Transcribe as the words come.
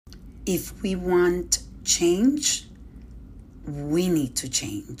if we want change, we need to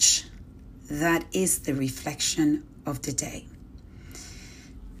change. That is the reflection of the day.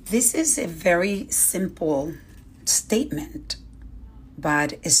 This is a very simple statement,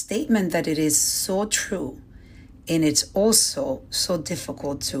 but a statement that it is so true, and it's also so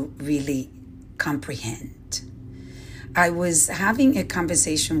difficult to really comprehend. I was having a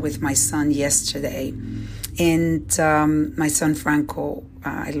conversation with my son yesterday, and my son Franco,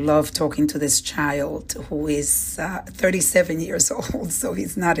 I love talking to this child who is 37 years old, so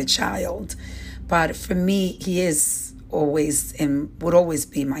he's not a child. But for me, he is always and would always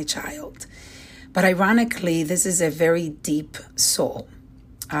be my child. But ironically, this is a very deep soul,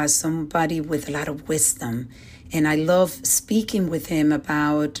 somebody with a lot of wisdom. And I love speaking with him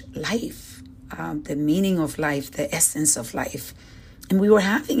about life, the meaning of life, the essence of life. And we were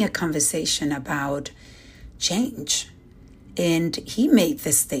having a conversation about change. And he made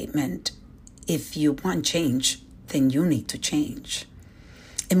the statement, if you want change, then you need to change.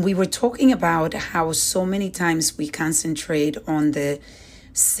 And we were talking about how so many times we concentrate on the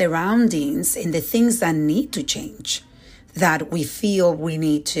surroundings and the things that need to change, that we feel we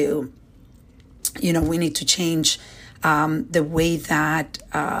need to change the way that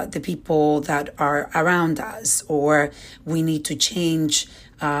the people that are around us, or we need to change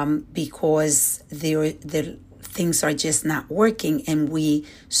because the things are just not working, and we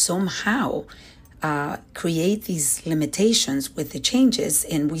somehow create these limitations with the changes,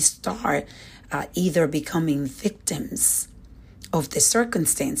 and we start either becoming victims of the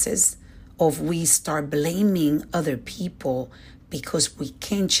circumstances, or we start blaming other people because we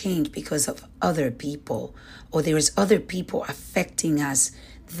can't change because of other people, or there's other people affecting us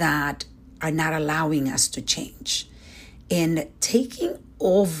that are not allowing us to change. And taking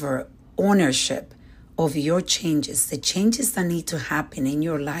over ownership of your changes, the changes that need to happen in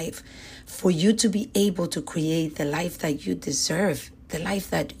your life for you to be able to create the life that you deserve, the life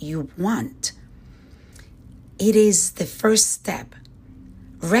that you want. It is the first step,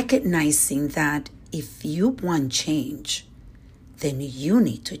 recognizing that if you want change, then you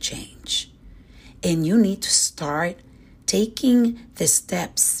need to change. And you need to start taking the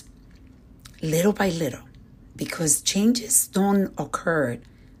steps little by little, because changes don't occur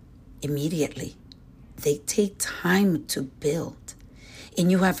immediately. They take time to build.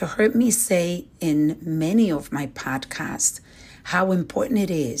 And you have heard me say in many of my podcasts how important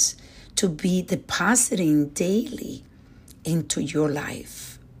it is to be depositing daily into your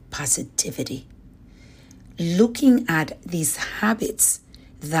life positivity. Looking at these habits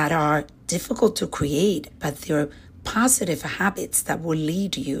that are difficult to create, but they're positive habits that will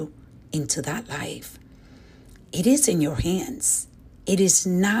lead you into that life. It is in your hands. It is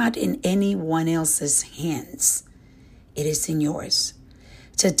not in anyone else's hands. It is in yours.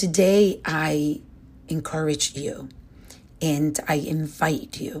 So today I encourage you and I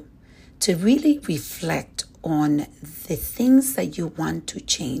invite you to really reflect on the things that you want to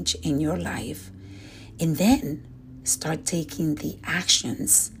change in your life, and then start taking the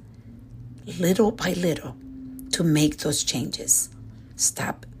actions little by little to make those changes.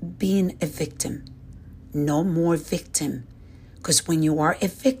 Stop being a victim. No more victim. Because when you are a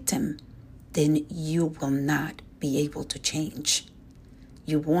victim, then you will not be able to change.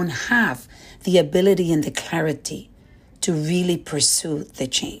 You won't have the ability and the clarity to really pursue the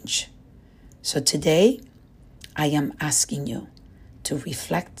change. So today, I am asking you to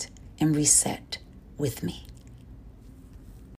reflect and reset with me.